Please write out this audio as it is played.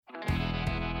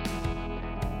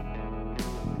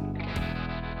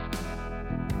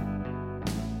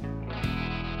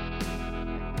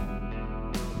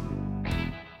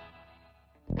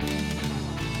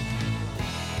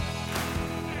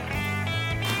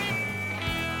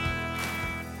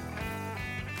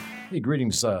Hey,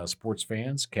 greetings, sports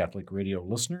fans, Catholic radio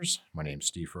listeners. My name's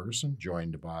Steve Ferguson,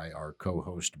 joined by our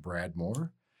co-host Brad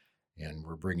Moore, and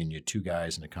we're bringing you two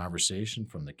guys in a conversation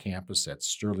from the campus at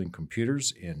Sterling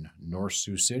Computers in North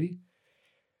Sioux City.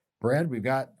 Brad, we've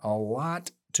got a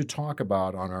lot to talk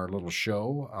about on our little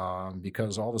show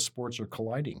because all the sports are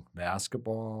colliding: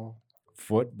 basketball,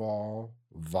 football,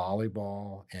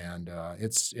 volleyball, and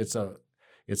it's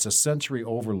a sensory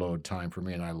overload time for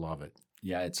me, and I love it.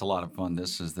 Yeah, it's a lot of fun.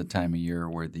 This is the time of year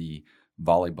where the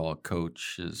volleyball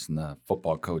coaches and the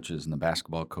football coaches and the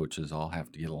basketball coaches all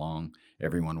have to get along.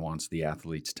 Everyone wants the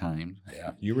athletes' time.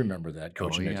 Yeah, you remember that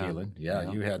coaching at yeah. Heelan. Yeah,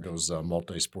 Yeah. you had those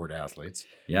multi-sport athletes.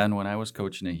 Yeah, and when I was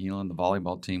coaching at Heelan, the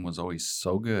volleyball team was always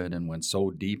so good and went so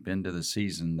deep into the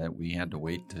season that we had to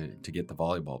wait to get the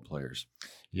volleyball players.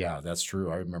 Yeah, that's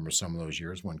true. I remember some of those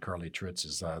years when Carly Tritz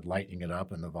is lighting it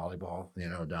up in the volleyball,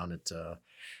 down at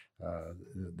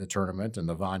the tournament, and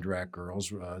the Von Drack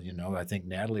girls. I think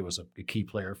Natalie was a key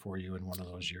player for you in one of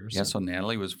those years. Yeah, so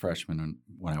Natalie was a freshman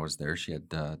when I was there. She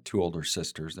had two older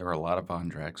sisters. There were a lot of Von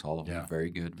Dracks, all of them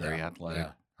very good, very athletic.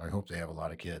 Yeah. I hope they have a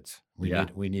lot of kids. We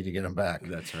need to get them back.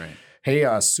 That's right. Hey,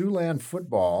 Siouxland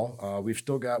football, we've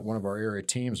still got one of our area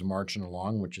teams marching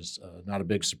along, which is not a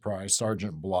big surprise.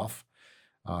 Sergeant Bluff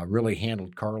really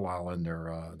handled Carlisle in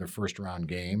their first round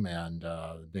game, and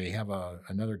they have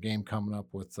another game coming up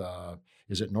with,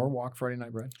 is it Norwalk Friday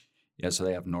night, Brad? Yeah, so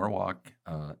they have Norwalk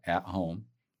at home,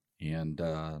 and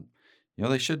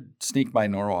they should sneak by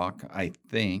Norwalk. I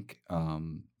think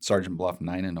Sergeant Bluff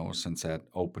 9-0 since that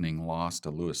opening loss to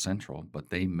Lewis Central,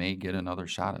 but they may get another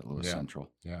shot at Lewis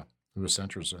Central. Yeah. Lewis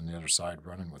Central's on the other side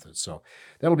running with it. So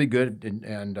that'll be good.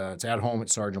 And it's at home at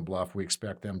Sergeant Bluff. We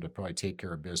expect them to probably take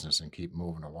care of business and keep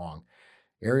moving along.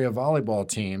 Area volleyball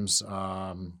teams,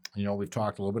 we've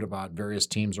talked a little bit about various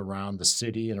teams around the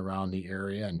city and around the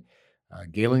area. And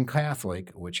Galen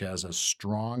Catholic, which has a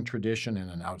strong tradition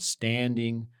and an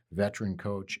outstanding veteran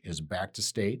coach, is back to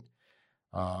state.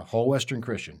 Whole Western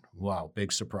Christian, wow,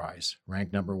 big surprise.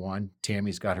 Ranked number 1.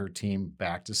 Tammy's got her team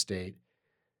back to state.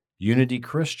 Unity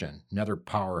Christian, another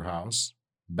powerhouse,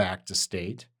 back to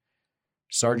state.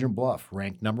 Sergeant Bluff,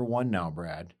 ranked number 1 now,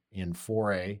 Brad, in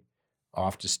 4A,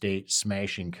 off to state,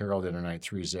 smashing Carroll the other night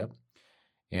 3-zip.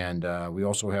 And we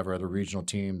also have our other regional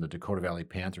team, the Dakota Valley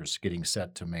Panthers, getting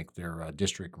set to make their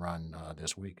district run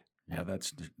this week. Yeah,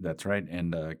 that's right.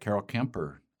 And Carroll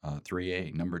Kemper,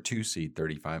 3A, number 2 seed,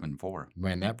 35-4.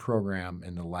 Man, that program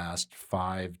in the last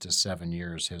 5 to 7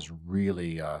 years has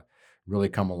really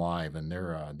come alive, and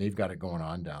they've got it going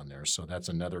on down there. So that's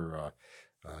another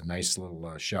nice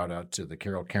little shout out to the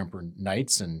Carroll Kemper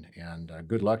Knights, and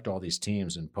good luck to all these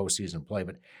teams in postseason play.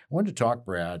 But I wanted to talk,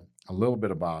 Brad, a little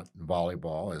bit about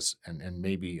volleyball and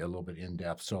maybe a little bit in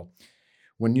depth. So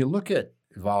when you look at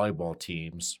volleyball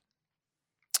teams,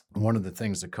 one of the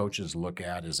things the coaches look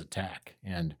at is attack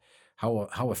and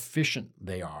how efficient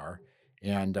they are.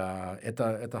 And at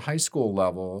the high school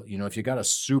level, if you got a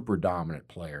super dominant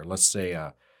player, let's say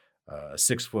a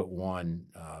 6'1"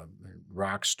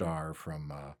 rock star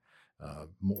from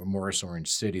Morris Orange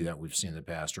City that we've seen in the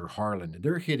past, or Harlan,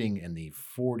 they're hitting in the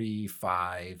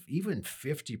 45, even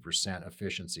 50%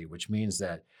 efficiency, which means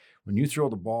that when you throw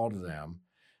the ball to them,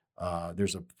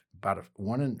 there's about a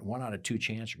one out of 2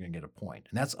 chance you're going to get a point,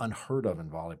 and that's unheard of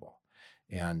in volleyball.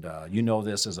 And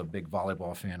this as a big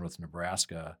volleyball fan with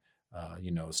Nebraska.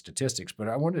 Statistics, but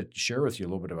I wanted to share with you a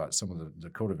little bit about some of the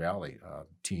Dakota Valley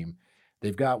team.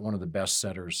 They've got one of the best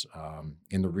setters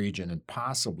in the region, and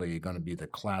possibly going to be the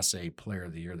Class A Player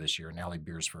of the Year this year, and Allie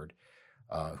Beersford,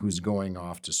 who's going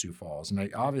off to Sioux Falls.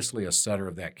 And obviously a setter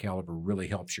of that caliber really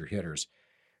helps your hitters,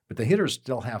 but the hitters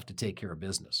still have to take care of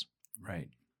business. Right.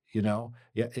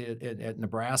 At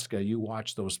Nebraska, you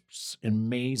watch those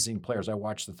amazing players. I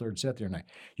watched the third set the other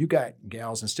night. You got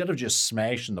gals, instead of just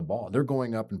smashing the ball, they're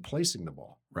going up and placing the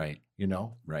ball. Right.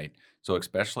 Right. So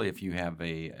especially if you have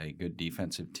a good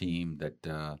defensive team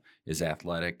that is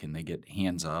athletic and they get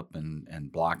hands up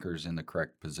and blockers in the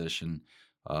correct position,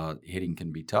 hitting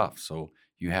can be tough. So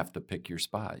you have to pick your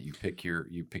spot. You pick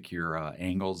your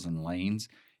angles and lanes,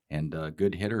 and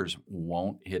good hitters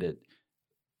won't hit it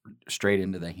straight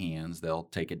into the hands. They'll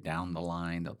take it down the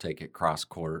line. They'll take it cross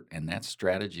court, and that's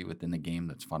strategy within the game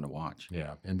that's fun to watch.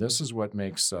 Yeah, and this is what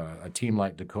makes a team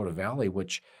like Dakota Valley,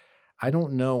 which I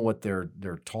don't know what their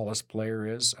tallest player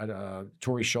is.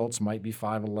 Tori Schultz might be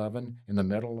 5'11" in the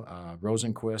middle.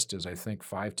 Rosenquist is, I think,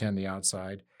 5'10" the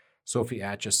outside. Sophie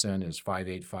Atchison is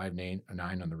 5'8",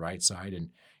 5'9" on the right side.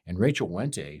 And Rachel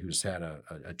Wente, who's had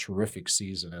a terrific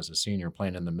season as a senior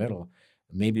playing in the middle,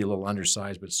 maybe a little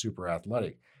undersized but super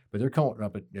athletic. But they're coming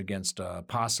up against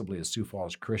possibly a Sioux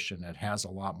Falls Christian that has a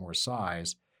lot more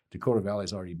size, Dakota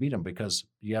Valley's already beat them because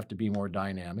you have to be more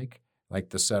dynamic, like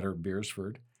the setter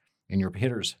Beersford, and your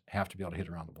hitters have to be able to hit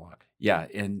around the block. Yeah,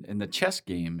 and the chess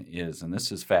game is, and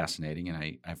this is fascinating,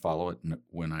 and I follow it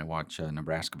when I watch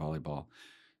Nebraska volleyball.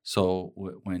 So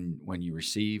when you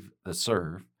receive the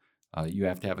serve, you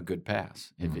have to have a good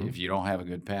pass. If you don't have a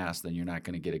good pass, then you're not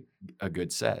going to get a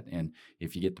good set. And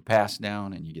if you get the pass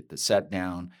down and you get the set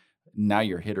down, now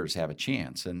your hitters have a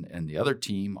chance. And the other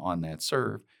team on that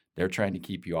serve, they're trying to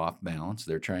keep you off balance.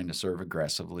 They're trying to serve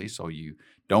aggressively so you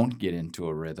don't get into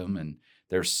a rhythm. And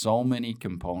there's so many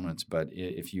components. But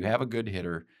if you have a good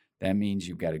hitter, that means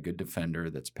you've got a good defender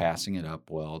that's passing it up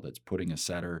well, that's putting a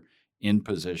setter in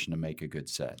position to make a good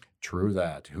set. True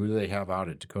that. Who do they have out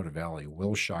at Dakota Valley?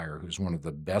 Wilshire, who's one of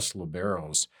the best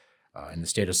liberos in the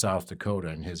state of South Dakota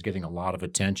and is getting a lot of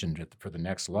attention for the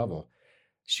next level.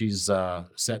 She's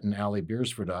setting Allie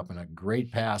Beersford up, and a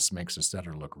great pass makes the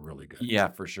setter look really good. Yeah,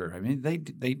 for sure. I mean, they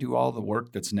do all the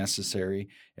work that's necessary.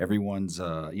 Everyone's,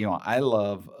 I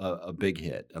love a big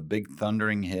hit, a big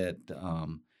thundering hit.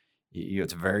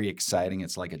 It's very exciting.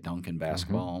 It's like a dunk in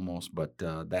basketball almost, but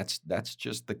that's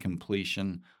just the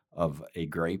completion of a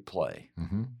great play.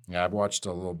 Yeah, I've watched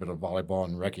a little bit of volleyball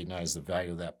and recognize the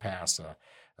value of that pass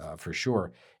for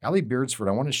sure. Allie Beersford,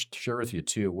 I want to share with you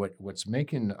too what's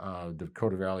making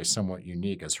Dakota Valley somewhat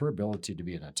unique is her ability to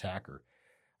be an attacker.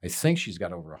 I think she's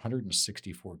got over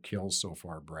 164 kills so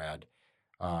far, Brad,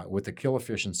 with a kill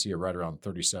efficiency of right around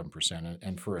 37%.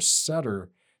 And for a setter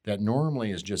that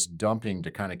normally is just dumping to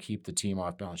kind of keep the team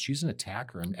off balance, she's an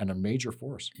attacker and a major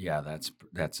force. Yeah,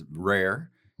 that's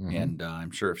rare. And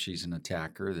I'm sure if she's an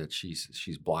attacker that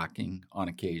she's blocking on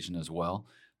occasion as well.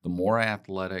 The more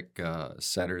athletic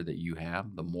setter that you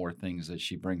have, the more things that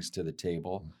she brings to the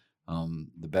table,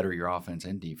 the better your offense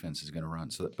and defense is going to run.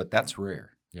 But that's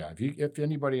rare. Yeah, if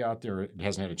anybody out there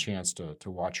hasn't had a chance to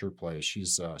watch her play,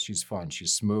 she's fun.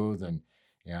 She's smooth, and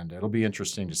it'll be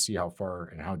interesting to see how far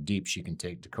and how deep she can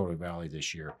take Dakota Valley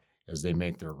this year as they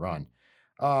make their run.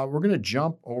 We're going to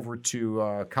jump over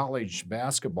to college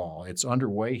basketball. It's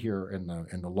underway here in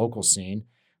the local scene,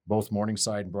 both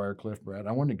Morningside and Briarcliff. Brad,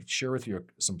 I want to share with you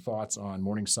some thoughts on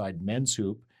Morningside men's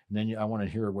hoop, and then I want to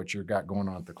hear what you've got going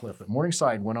on at the Cliff. But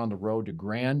Morningside went on the road to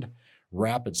Grand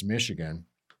Rapids, Michigan,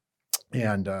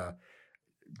 and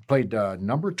played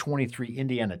number 23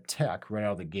 Indiana Tech right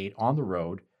out of the gate on the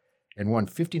road and won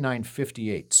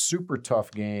 59-58. Super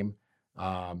tough game.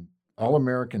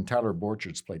 All-American Tyler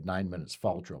Borchards played 9 minutes,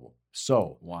 foul trouble.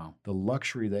 So wow, the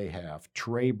luxury they have,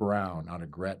 Trey Brown out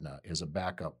of Gretna is a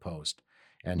backup post,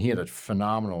 and he had a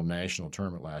phenomenal national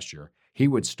tournament last year. He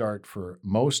would start for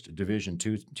most Division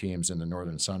II teams in the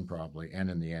Northern Sun probably and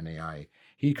in the NAI.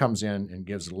 He comes in and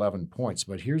gives 11 points,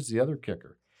 but here's the other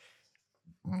kicker.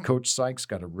 Coach Sykes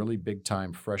got a really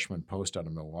big-time freshman post out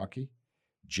of Milwaukee.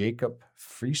 Jacob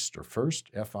First,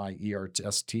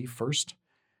 F-I-E-R-S-T, First.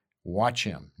 Watch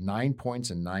him. 9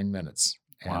 points in 9 minutes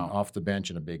and off the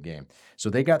bench in a big game. So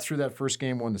they got through that first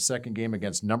game, won the second game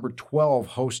against number 12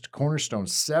 host Cornerstone,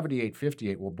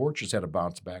 78-58. Well, Borchers had a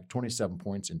bounce back, 27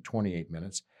 points in 28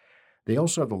 minutes. They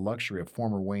also have the luxury of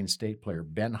former Wayne State player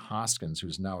Ben Hoskins,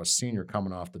 who's now a senior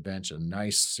coming off the bench, a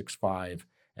nice 6'5"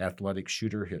 athletic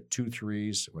shooter, hit 2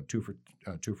 threes, went 2 for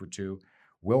 2.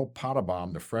 Will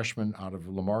Pottebaum, the freshman out of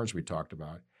Lamar's we talked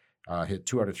about, hit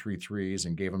 2 out of 3 threes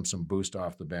and gave him some boost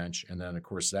off the bench. And then, of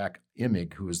course, Zach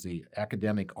Immig, who was the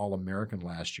academic All-American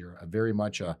last year, very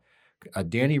much a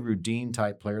Danny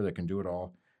Rudine-type player that can do it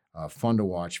all. Fun to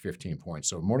watch, 15 points.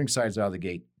 So Morningside's out of the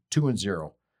gate,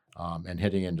 2-0, and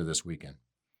heading into this weekend.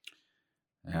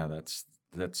 Yeah,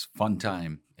 that's fun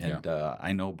time. And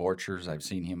I know Borchers. I've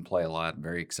seen him play a lot.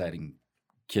 Very exciting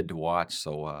kid to watch.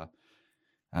 So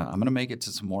I'm going to make it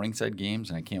to some Morningside games,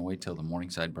 and I can't wait till the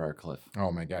Morningside Briarcliff.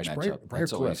 Oh, my gosh.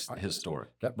 That's always historic.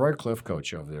 That Briarcliff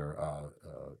coach over there,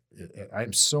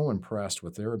 I'm so impressed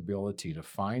with their ability to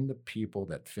find the people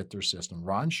that fit their system.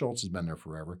 Ron Schultz has been there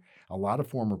forever. A lot of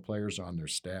former players on their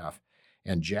staff.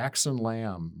 And Jackson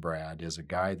Lamb, Brad, is a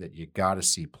guy that you got to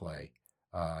see play.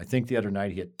 I think the other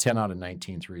night he hit 10 out of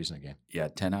 19 threes in a game. Yeah,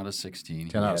 10 out of 16.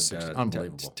 10 out of 16.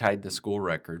 Unbelievable. Tied the school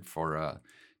record for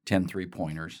 10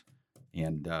 3-pointers.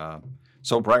 And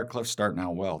so Briarcliff's starting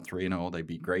out well, 3-0. They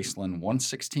beat Graceland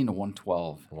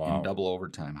 116-112 in double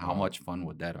overtime. How much fun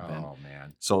would that have been? Oh,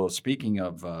 man. So speaking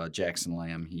of Jackson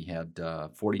Lamb, he had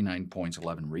 49 points,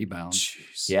 11 rebounds.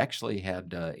 Jeez. He actually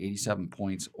had 87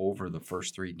 points over the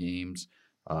first 3 games.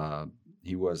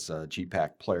 He was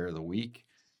GPAC Player of the Week.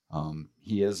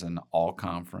 He is an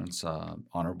all-conference,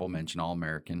 honorable mention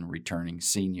All-American, returning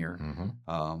senior.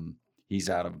 He's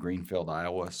out of Greenfield,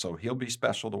 Iowa, so he'll be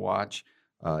special to watch.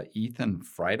 Ethan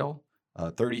Friedel,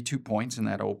 32 points in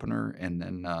that opener, and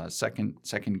then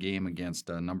second game against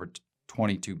number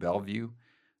 22 Bellevue.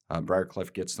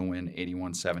 Briarcliff gets the win,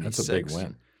 81-76. That's a big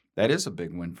win. That is a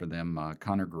big win for them.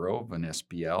 Connor Grove, an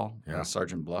SPL, Yeah.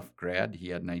 Sergeant Bluff grad, he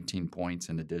had 19 points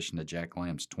in addition to Jack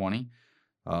Lamb's 20.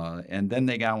 And then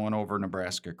they got one over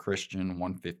Nebraska Christian,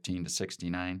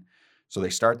 115-69. So they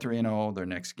start 3-0. Their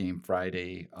next game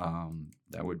Friday,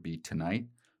 that would be tonight,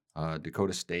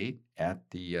 Dakota State at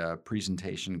the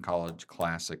Presentation College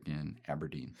Classic in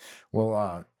Aberdeen.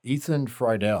 Well, Ethan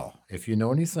Friedel, if you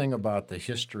know anything about the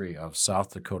history of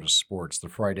South Dakota sports, the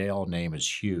Friedel name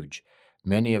is huge.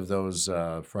 Many of those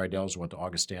Friedels went to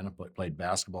Augustana, played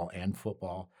basketball and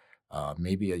football,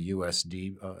 maybe a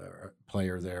USD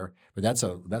player there. But that's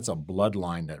a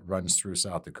bloodline that runs through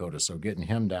South Dakota. So getting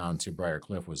him down to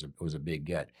Briarcliff was a big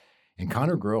get. And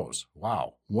Connor Groves,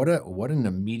 wow, what an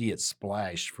immediate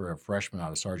splash for a freshman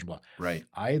out of Sergeant Bluff. Right.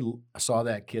 I saw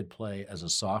that kid play as a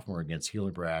sophomore against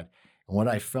Hillebrad, and what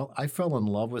I fell in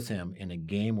love with him in a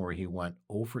game where he went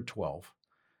 0 for 12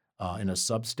 in a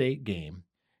sub-state game.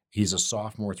 He's a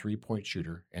sophomore three-point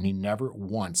shooter, and he never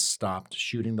once stopped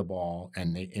shooting the ball,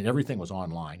 and everything was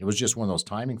online. It was just one of those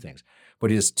timing things.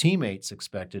 But his teammates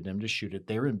expected him to shoot it.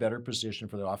 They were in better position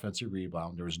for the offensive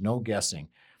rebound. There was no guessing.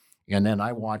 And then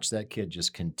I watched that kid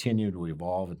just continue to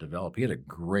evolve and develop. He had a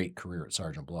great career at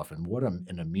Sergeant Bluff, and what an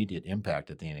immediate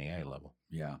impact at the NAIA level.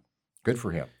 Yeah. Good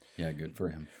for him. Yeah, good for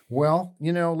him. Well,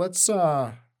 let's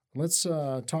talk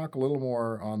a little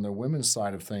more on the women's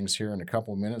side of things here in a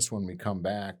couple of minutes when we come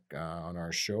back on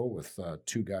our show with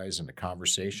two guys in the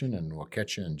conversation, and we'll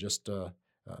catch you in just a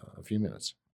few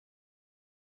minutes.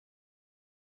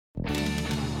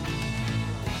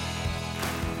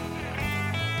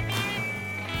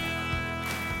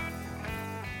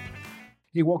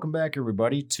 Hey, welcome back,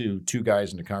 everybody, to Two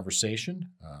Guys in the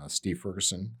Conversation. Steve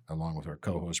Ferguson, along with our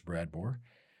co-host, Brad Bohr.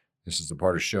 This is the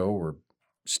part of the show where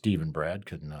Steve and Brad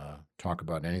can talk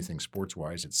about anything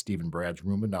sports-wise. It's Steve and Brad's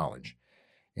Room of Knowledge.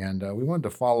 And we wanted to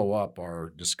follow up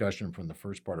our discussion from the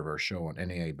first part of our show on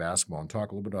NAIA basketball and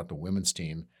talk a little bit about the women's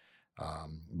team,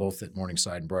 both at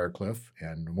Morningside and Briarcliff.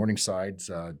 And Morningside's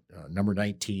number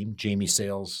 19, Jamie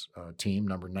Sales' team,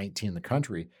 number 19 in the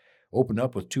country, opened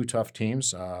up with two tough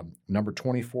teams. Number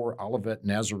 24, Olivet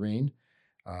Nazarene.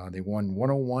 They won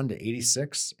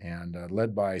 101-86 and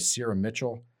led by Sierra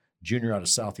Mitchell, junior out of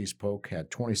Southeast Polk,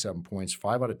 had 27 points,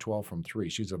 5 out of 12 from three.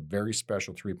 She's a very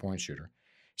special three-point shooter.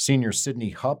 Senior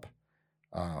Sydney Hupp.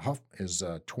 Huff is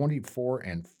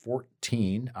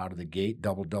 24-14 out of the gate,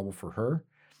 double-double for her.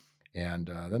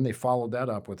 And then they followed that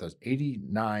up with an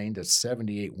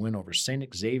 89-78 win over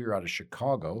St. Xavier out of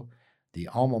Chicago, the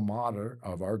alma mater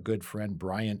of our good friend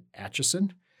Brian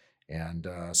Atchison. And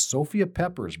Sophia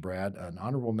Peppers, Brad, an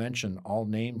honorable mention, all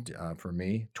named for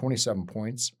me, 27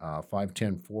 points,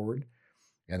 5'10 forward.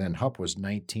 And then Hupp was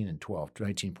 19-12,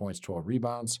 19 points, 12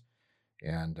 rebounds.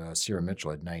 And Sierra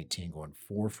Mitchell had 19, going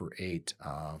 4 for 8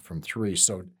 from three.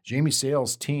 So Jamie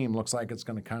Sales' team looks like it's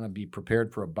going to kind of be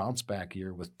prepared for a bounce-back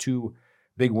year with two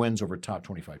big wins over top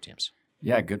 25 teams.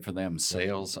 Yeah, good for them.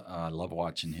 Sales, I love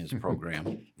watching his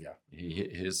program. Yeah.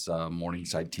 His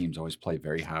Morningside teams always play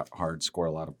very hard, score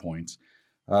a lot of points.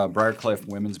 Briarcliff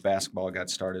women's basketball got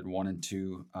started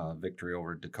 1-2, victory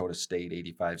over Dakota State,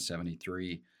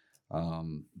 85-73.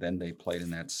 Then they played in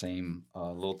that same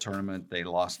little tournament. They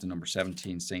lost to number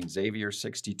 17, St. Xavier,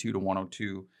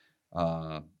 62-102.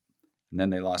 And then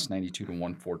they lost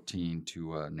 92-114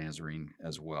 to Nazarene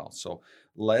as well. So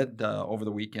led over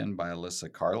the weekend by Alyssa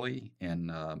Carley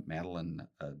and Madeline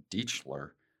Dietschler.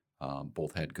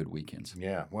 Both had good weekends.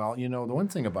 Yeah. Well, the one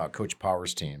thing about Coach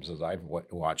Powers' teams, as I've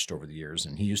watched over the years,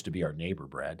 and he used to be our neighbor,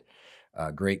 Brad,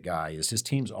 great guy, is his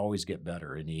teams always get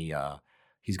better. And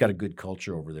he's got a good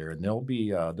culture over there, and they'll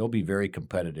be very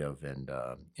competitive, and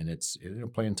it's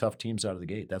playing tough teams out of the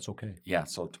gate. That's okay. Yeah.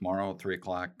 So tomorrow,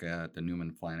 3:00 at the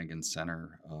Newman Flanagan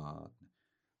Center.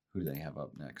 Who do they have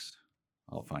up next?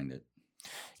 I'll find it.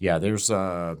 Yeah, there's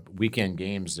weekend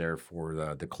games there for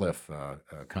the Cliff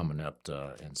coming up,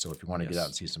 and so if you want to get out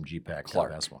and see some GPAC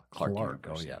basketball, Clark.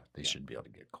 Oh yeah, they should be able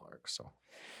to get Clark. So,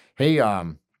 hey,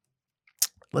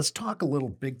 let's talk a little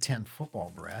Big Ten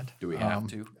football, Brad. Do we have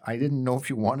to? I didn't know if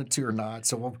you wanted to or not,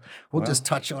 so we'll just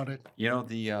touch on it.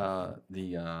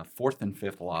 The fourth and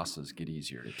fifth losses get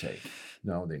easier to take.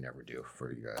 No, they never do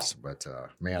for you guys. But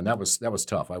man, that was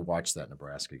tough. I watched that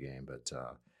Nebraska game, but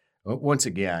once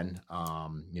again,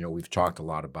 we've talked a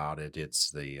lot about it.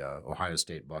 It's the Ohio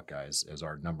State Buckeyes as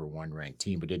our number one ranked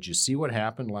team. But did you see what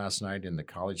happened last night in the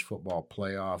college football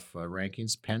playoff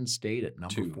rankings? Penn State at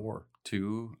number 4.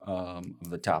 Two of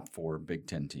the top 4 Big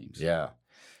Ten teams. Yeah.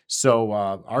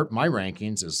 So my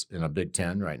rankings is in a Big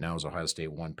Ten right now is Ohio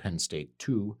State 1, Penn State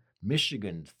 2,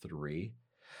 Michigan 3.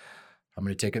 I'm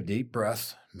going to take a deep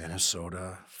breath.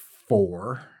 Minnesota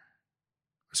 4,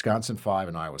 Wisconsin 5,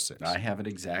 and Iowa 6. I have it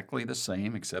exactly the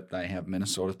same, except I have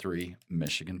Minnesota 3,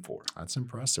 Michigan 4. That's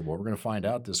impressive. Well, we're going to find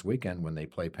out this weekend when they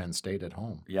play Penn State at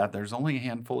home. Yeah, there's only a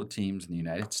handful of teams in the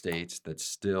United States that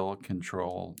still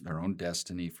control their own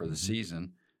destiny for the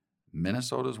season.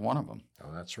 Minnesota's one of them.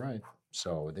 Oh, that's right.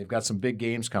 So they've got some big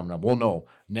games coming up. We'll know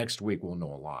next week. We'll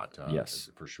know a lot. Yes,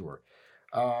 for sure.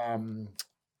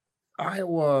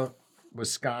 Iowa,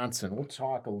 Wisconsin. We'll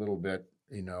talk a little bit.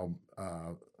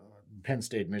 Penn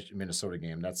State, Minnesota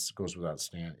game. That goes without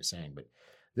saying. But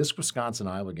this Wisconsin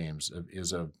Iowa game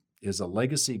is a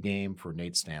legacy game for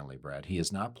Nate Stanley. Brad. He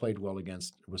has not played well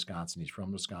against Wisconsin. He's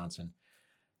from Wisconsin.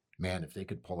 Man, if they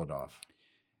could pull it off.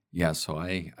 Yeah, so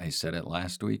I said it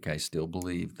last week. I still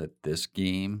believe that this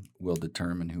game will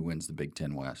determine who wins the Big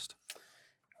Ten West.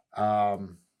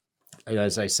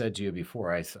 As I said to you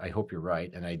before, I hope you're right,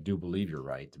 and I do believe you're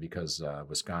right because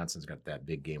Wisconsin's got that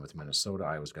big game with Minnesota.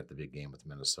 Iowa's got the big game with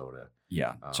Minnesota.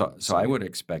 Yeah, so I would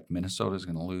expect Minnesota's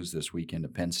going to lose this weekend to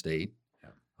Penn State.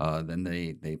 Yeah. Then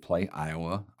they play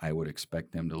Iowa. I would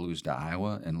expect them to lose to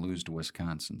Iowa and lose to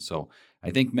Wisconsin. So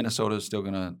I think Minnesota is still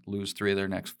going to lose 3 of their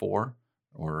next 4.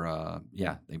 Or,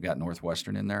 they've got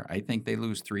Northwestern in there. I think they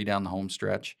lose 3 down the home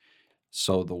stretch.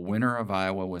 So the winner of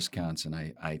Iowa-Wisconsin,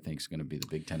 I think, is going to be the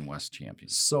Big Ten West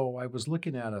champions. So I was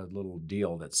looking at a little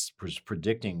deal that's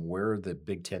predicting where the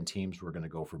Big Ten teams were going to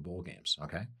go for bowl games,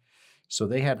 okay? So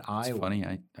they had Iowa. It's funny,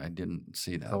 I didn't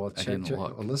see that. Well, I didn't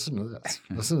look. Well, listen to this.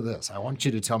 Listen to this. I want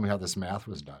you to tell me how this math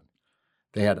was done.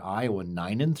 They had Iowa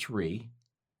 9-3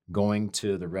 going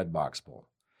to the Red Box Bowl.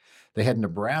 They had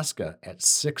Nebraska at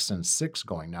 6-6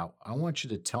 going. Now, I want you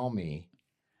to tell me,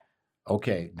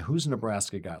 okay, who's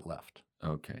Nebraska got left?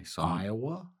 Okay, so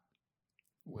Iowa.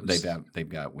 They've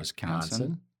got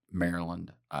Wisconsin,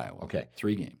 Maryland, Iowa. Okay,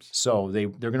 3 games. So they're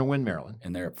going to win Maryland,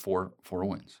 and they're at 4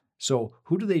 wins. So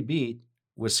who do they beat?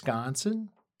 Wisconsin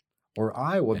or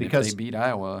Iowa? And because if they beat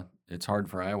Iowa, it's hard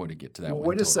for Iowa to get to that. Well,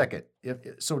 wait a second.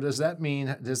 So does that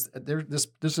mean this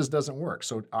doesn't work?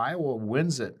 So Iowa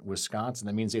wins at Wisconsin.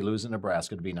 That means they lose in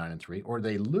Nebraska to be 9-3, or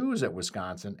they lose at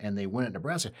Wisconsin and they win at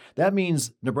Nebraska. That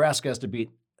means Nebraska has to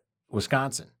beat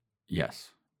Wisconsin. Yes.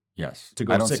 To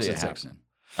go 6-6.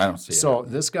 I don't see it. So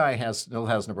this guy still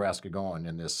has Nebraska going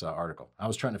in this article. I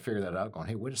was trying to figure that out. Going,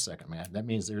 hey, wait a second, man. That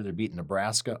means they're either beating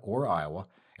Nebraska or Iowa,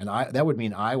 and that would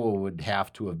mean Iowa would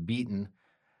have to have beaten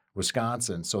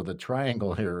Wisconsin. So the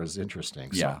triangle here is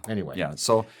interesting. So, anyway. Yeah.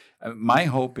 So my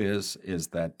hope is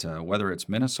that whether it's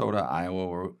Minnesota,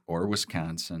 Iowa, or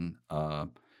Wisconsin, I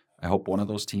hope one of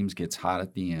those teams gets hot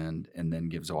at the end and then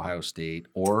gives Ohio State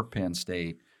or Penn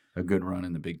State a good run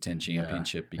in the Big Ten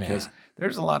championship because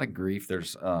there's a lot of grief.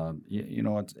 There's,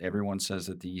 everyone says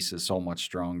that the East is so much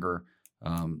stronger.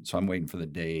 So I'm waiting for the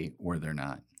day where they're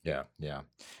not. Yeah.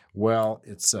 Well,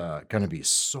 it's going to be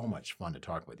so much fun to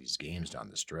talk about these games down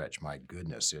the stretch. My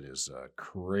goodness, it is a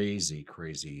crazy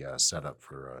setup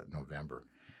for November.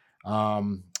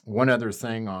 One other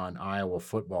thing on Iowa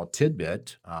football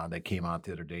tidbit that came out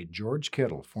the other day, George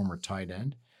Kittle, former tight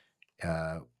end,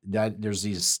 there's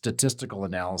these statistical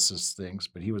analysis things,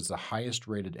 but he was the highest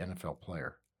rated NFL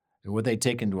player. And would they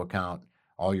take into account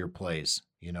all your plays,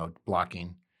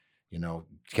 blocking,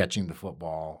 catching the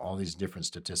football, all these different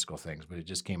statistical things, but it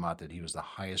just came out that he was the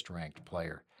highest ranked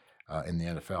player in the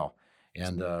NFL.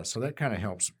 And so that kind of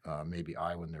helps maybe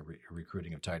Iowa in their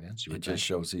recruiting of tight ends. It just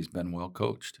shows he's been well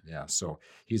coached. Yeah, so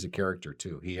he's a character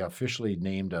too. He officially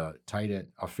named a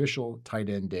official tight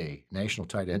end day, National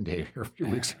Tight End Day a few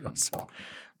weeks ago. So,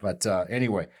 but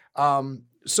anyway,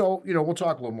 so we'll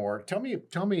talk a little more. Tell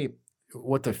me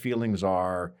what the feelings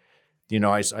are.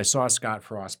 I saw Scott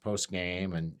Frost post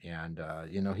game, and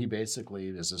he basically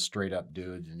is a straight up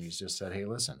dude, and he's just said, "Hey,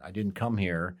 listen, I didn't come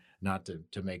here not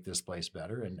to make this place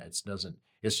better, and it's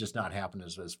just not happened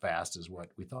as fast as what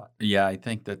we thought." Yeah, I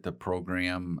think that the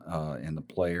program and the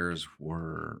players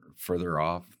were further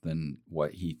off than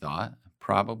what he thought.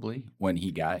 Probably when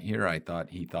he got here,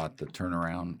 he thought the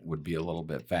turnaround would be a little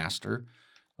bit faster.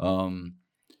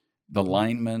 The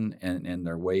linemen and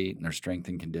their weight and their strength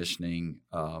and conditioning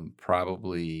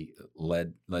probably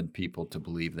led people to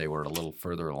believe they were a little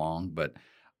further along. But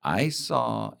I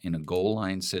saw in a goal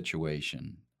line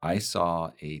situation, I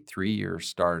saw a 3-year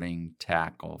starting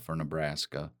tackle for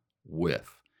Nebraska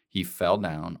whiff. He fell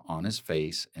down on his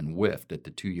face and whiffed at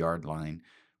the 2-yard line,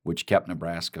 which kept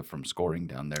Nebraska from scoring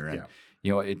down there. And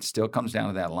it still comes down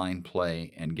to that line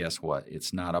play. And guess what?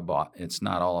 It's not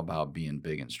all about being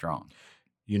big and strong.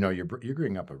 You're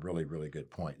bringing up a really, really good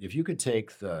point. If you could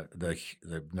take the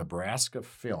Nebraska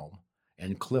film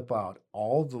and clip out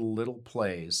all the little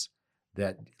plays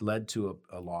that led to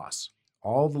a loss,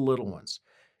 all the little ones,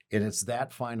 and it's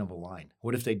that fine of a line.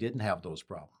 What if they didn't have those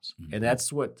problems? And Mhm.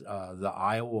 that's what the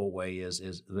Iowa way is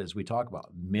as we talk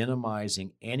about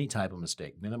minimizing any type of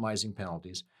mistake, minimizing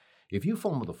penalties. If you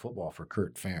fumble the football for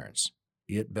Kurt Ferentz,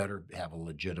 it better have a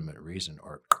legitimate reason,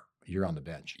 or you're on the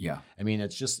bench. Yeah. I mean,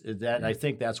 it's just that Yeah. I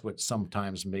think that's what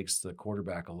sometimes makes the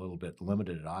quarterback a little bit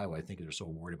limited at Iowa. I think they're so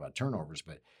worried about turnovers,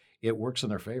 but it works in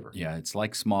their favor. Yeah, it's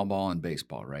like small ball and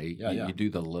baseball, right? Yeah, yeah. You do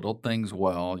the little things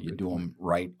well, you Good do point. them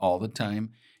right all the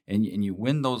time, and you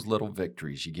win those little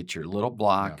victories. You get your little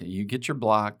block, you get your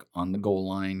block on the goal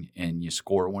line, and you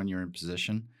score when you're in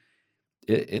position.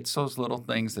 It's those little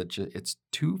things that it's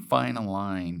too fine a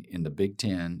line in the Big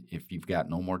Ten if you've got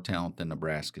no more talent than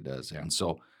Nebraska does. Yeah. And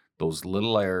so those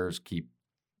little errors keep,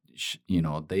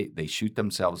 they shoot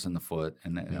themselves in the foot,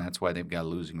 and Yeah. that's why they've got a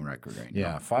losing record right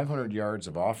Yeah, now. 500 yards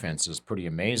of offense is pretty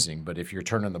amazing, but if you're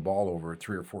turning the ball over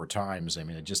 3 or 4 times, I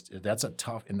mean, that's a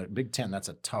tough in the Big Ten. That's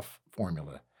a tough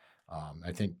formula.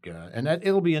 I think, and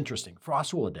it'll be interesting.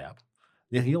 Frost will adapt.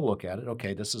 Then he'll look at it.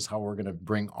 Okay, this is how we're going to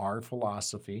bring our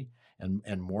philosophy and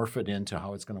morph it into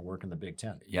how it's going to work in the Big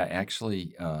Ten. Yeah,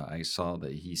 actually, I saw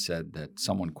that he said that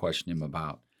someone questioned him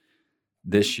about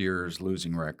this year's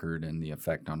losing record and the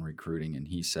effect on recruiting, and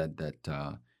he said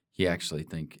that he actually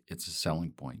think it's a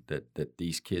selling point that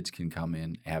these kids can come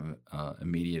in, have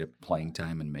immediate playing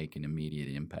time, and make an immediate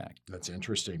impact. That's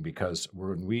interesting because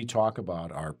when we talk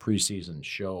about our preseason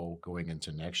show going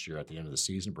into next year at the end of the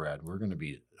season, Brad, we're going to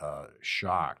be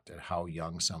shocked at how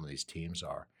young some of these teams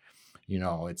are.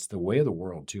 It's the way of the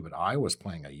world too, but Iowa's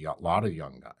playing a lot of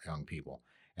young people.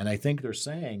 And I think they're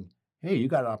saying, hey, you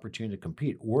got an opportunity to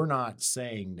compete. We're not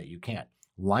saying that you can't.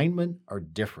 Linemen are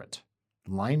different.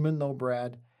 Linemen, though,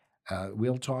 Brad,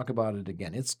 we'll talk about it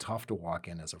again. It's tough to walk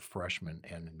in as a freshman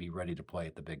and be ready to play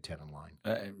at the Big Ten line.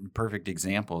 Perfect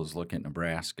example is looking at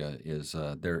Nebraska is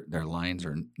their lines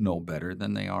are no better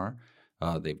than they are.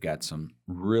 They've got some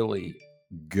really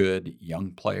good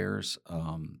young players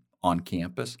on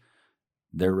campus.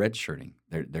 They're redshirting.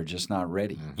 They're just not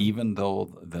ready. Mhm. Even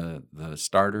though the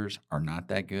starters are not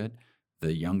that good,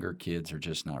 the younger kids are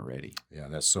just not ready. Yeah,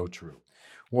 that's so true.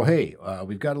 Well, hey,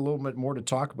 we've got a little bit more to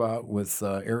talk about with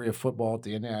area football at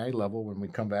the NAIA level when we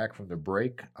come back from the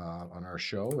break on our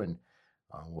show, and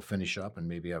we'll finish up and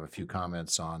maybe have a few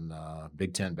comments on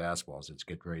Big Ten basketball as it's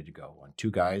getting ready to go on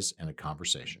Two Guys and a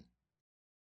Conversation.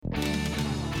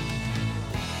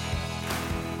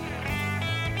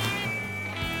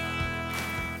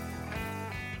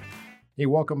 Hey,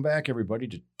 welcome back, everybody,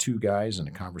 to Two Guys and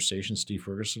a Conversation. Steve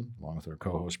Ferguson, along with our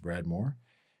co-host Brad Moore.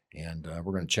 And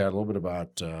we're going to chat a little bit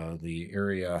about the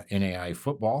area NAI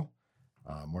football,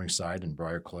 Morningside and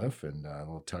Briarcliff, and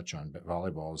we'll touch on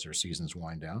volleyball as their seasons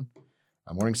wind down.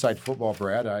 Morningside football,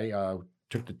 Brad, I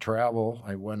took the travel.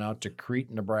 I went out to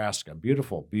Crete, Nebraska.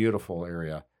 Beautiful, beautiful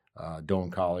area,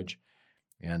 Doane College,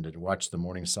 and to watch the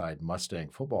Morningside Mustang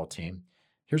football team.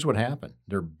 Here's what happened.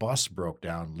 Their bus broke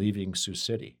down leaving Sioux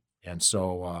City. And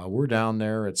so we're down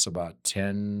there. It's about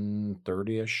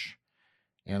 10:30-ish.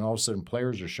 And all of a sudden,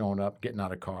 players are showing up, getting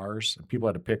out of cars, and people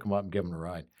had to pick them up and give them a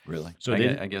ride. Really? So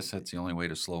I guess that's the only way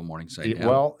to slow Morningside down.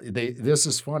 Well, this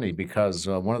is funny because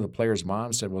one of the players'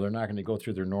 moms said, well, they're not going to go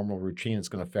through their normal routine. It's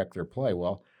going to affect their play.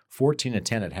 Well,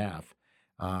 14-10 at half.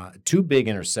 2 big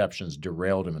interceptions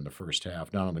derailed him in the first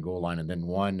half, down on the goal line, and then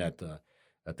one at the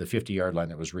 50-yard line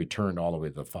that was returned all the way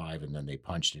to the 5, and then they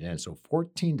punched it in. So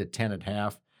 14-10 at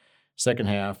half. Second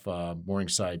half,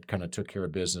 Morningside kind of took care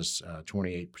of business,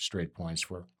 28 straight points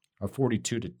for a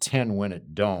 42-10 win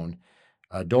at Doane.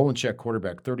 Dolenchek,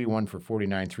 quarterback, 31 for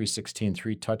 49, 316,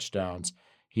 3 touchdowns.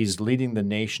 He's leading the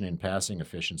nation in passing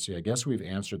efficiency. I guess we've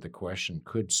answered the question,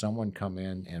 could someone come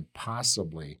in and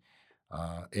possibly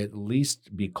at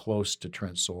least be close to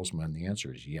Trent Solzman? And the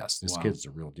answer is yes. This Wow. kid's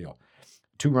the real deal.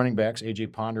 2 running backs, A.J.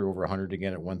 Ponder over 100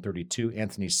 again at 132,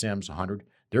 Anthony Sims 100.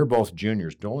 They're both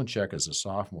juniors. Dolenchek is a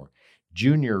sophomore.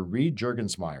 Junior Reed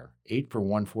Jurgensmeyer, 8 for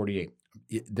 148.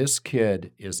 This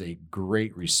kid is a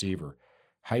great receiver.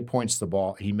 High points the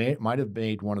ball. He might have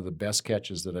made one of the best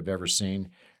catches that I've ever seen,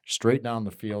 straight down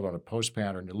the field on a post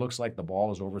pattern. It looks like the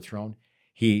ball is overthrown.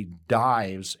 He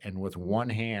dives and with one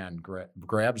hand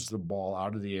grabs the ball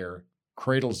out of the air,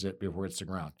 cradles it before it's the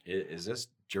ground. Is this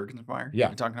Jurgensmeyer Yeah.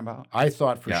 you're talking about? I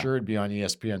thought for Yeah. sure it'd be on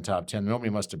ESPN Top 10. Nobody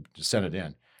must have sent it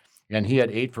in. And he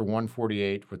had 8 for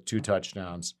 148 with 2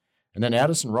 touchdowns. And then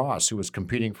Addison Ross, who was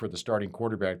competing for the starting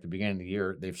quarterback at the beginning of the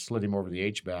year, they've slid him over the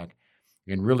H-back.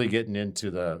 and really getting into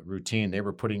the routine. They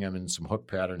were putting him in some hook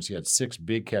patterns. He had 6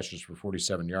 big catches for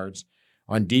 47 yards.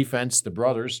 On defense, the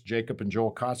brothers, Jacob and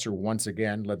Joel Kotzer, once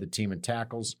again led the team in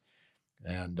tackles.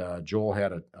 And Joel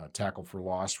had a tackle for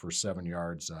loss for 7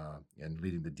 yards and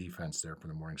leading the defense there for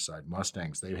the Morningside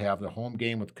Mustangs. They have the home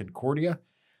game with Concordia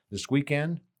this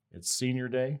weekend. It's senior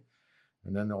day.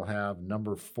 And then they'll have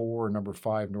number 4 and number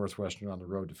 5 Northwestern on the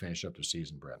road to finish up their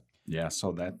season, Brett. Yeah,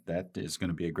 so that is going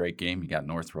to be a great game. You got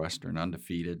Northwestern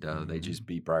undefeated. They just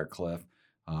beat Briarcliff.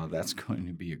 That's going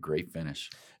to be a great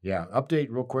finish. Yeah, update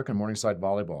real quick on Morningside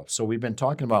Volleyball. So we've been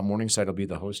talking about Morningside will be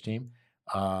the host team.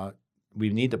 We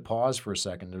need to pause for a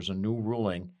second. There's a new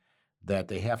ruling that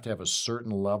they have to have a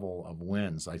certain level of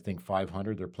wins. I think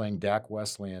 500. They're playing DAC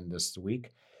Wesleyan this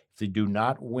week. If they do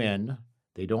not win,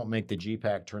 they don't make the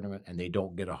GPAC tournament and they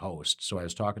don't get a host. So I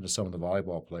was talking to some of the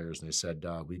volleyball players and they said,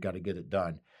 we got to get it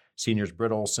done. Seniors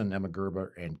Britt Olson, Emma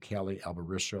Gerber, and Callie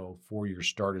Albericho, 4-year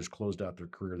starters, closed out their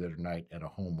career the other night at a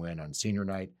home win on senior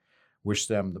night. Wish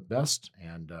them the best.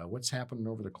 And what's happening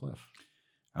over the cliff?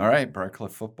 All right,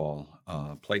 Briarcliff football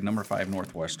played number 5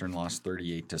 Northwestern, lost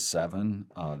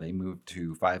 38-7. They moved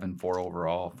to 5-4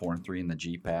 overall, 4-3 in the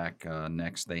GPAC.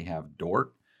 Next, they have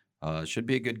Dordt. Should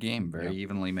be a good game, very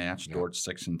evenly matched. Dordt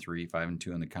 6-3, 5-2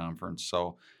 in the conference.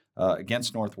 So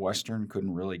against Northwestern,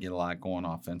 couldn't really get a lot going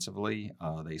offensively.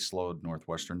 They slowed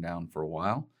Northwestern down for a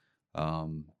while,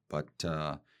 but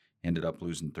ended up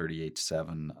losing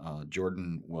 38-7.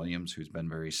 Jordan Williams, who's been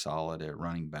very solid at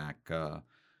running back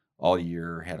all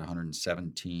year, had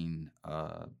 117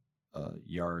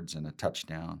 yards and a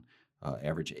touchdown,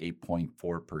 average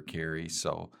 8.4 per carry.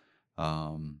 So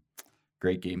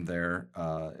great game there.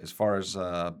 As far as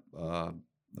Briarcliff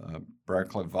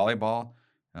volleyball,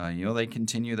 they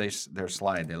continue their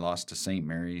slide. They lost to St.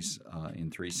 Mary's in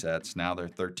 3 sets. Now they're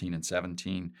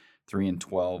 13-17,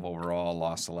 3-12 overall,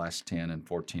 lost the last 10 and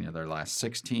 14 of their last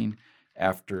 16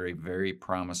 after a very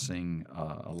promising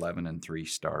 11-3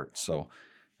 start. So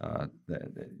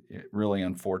really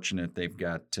unfortunate. They've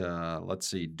got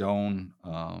Doane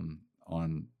on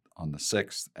the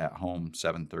 6th at home,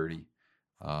 7:30,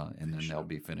 and then they'll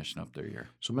be finishing up their year.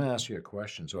 So I'm going to ask you a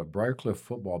question. So if Briarcliff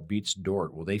football beats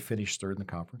Dordt, will they finish 3rd in the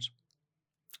conference?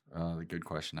 Good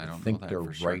question. I don't think know that they're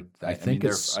for sure. right. I think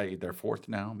they're 4th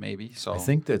now, maybe. So I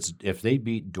think that's if they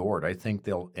beat Dordt, I think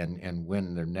they'll and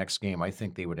win their next game. I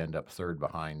think they would end up 3rd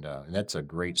behind. And that's a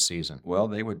great season. Well,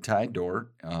 they would tie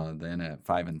Dordt then at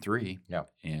 5-3. Yeah.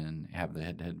 And have the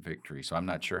head-to-head victory. So I'm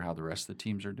not sure how the rest of the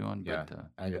teams are doing. Yeah.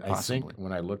 But I think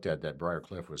when I looked at that,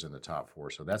 Briarcliff was in the top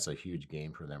 4. So that's a huge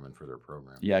game for them and for their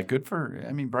program. Yeah, good for.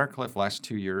 Briarcliff last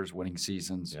 2 years winning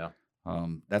seasons. Yeah.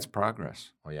 That's progress.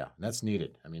 Oh yeah, that's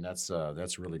needed.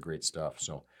 That's really great stuff.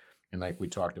 So, and like we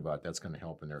talked about, that's going to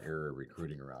help in their area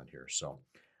recruiting around here. So,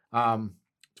 to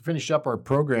finish up our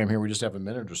program here, we just have a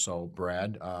minute or so.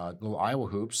 Brad, little Iowa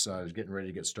hoops is getting ready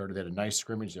to get started. They had a nice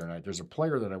scrimmage there tonight. There's a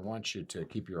player that I want you to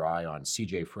keep your eye on.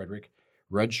 C.J. Frederick,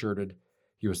 redshirted.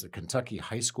 He was the Kentucky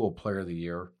High School Player of the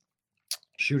Year,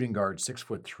 shooting guard,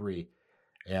 6'3".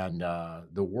 And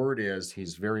the word is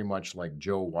he's very much like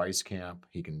Joe Weiskamp.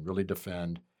 He can really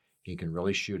defend. He can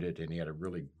really shoot it. And he had a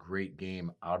really great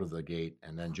game out of the gate.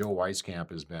 And then Joe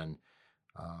Weiskamp has been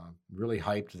really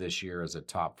hyped this year as a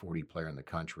top 40 player in the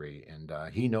country. And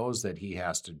he knows that he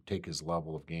has to take his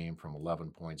level of game from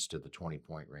 11 points to the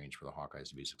 20-point range for the Hawkeyes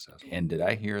to be successful. And did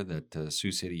I hear that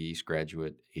Sioux City East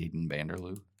graduate Aiden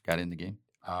Vanderloo got in the game?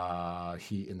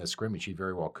 He in the scrimmage, he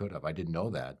very well could have. I didn't know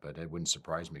that, but it wouldn't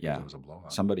surprise me because it was a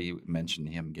blowout. Somebody mentioned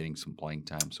him getting some playing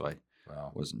time, so I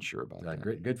wasn't sure about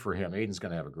that. Good for him. Aiden's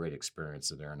going to have a great experience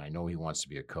there, and I know he wants to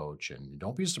be a coach. And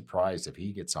don't be surprised if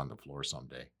he gets on the floor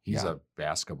someday. He's a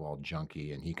basketball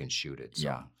junkie, and he can shoot it.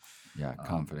 So,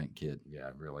 confident kid.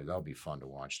 Yeah, really, that'll be fun to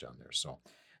watch down there. So,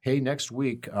 hey, next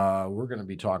week we're going to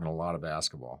be talking a lot of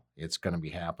basketball. It's going to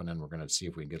be happening. We're going to see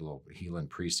if we can get a little Heelan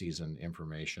preseason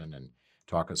information and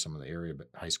talk to some of the area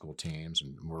high school teams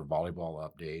and more volleyball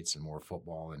updates and more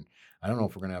football. And I don't know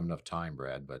if we're going to have enough time,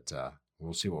 Brad, but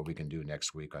we'll see what we can do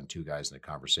next week on Two Guys in a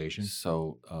Conversation.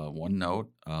 So one note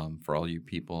for all you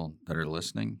people that are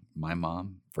listening, my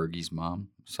mom, Fergie's mom,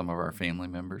 some of our family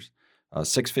members,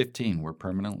 6:15, we're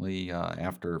permanently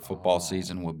after football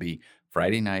season will be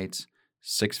Friday nights,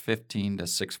 6:15 to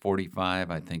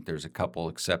 6:45. I think there's a couple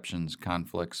exceptions,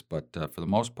 conflicts, but for the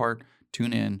most part,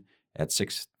 tune in at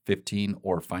 6:15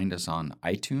 or find us on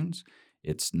iTunes.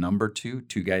 It's number 2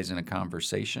 Guys in a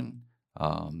Conversation.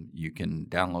 You can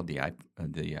download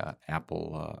the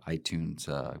Apple iTunes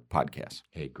podcast.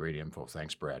 Hey, great info.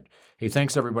 Thanks, Brad. Hey,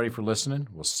 thanks everybody for listening.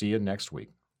 We'll see you next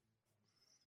week.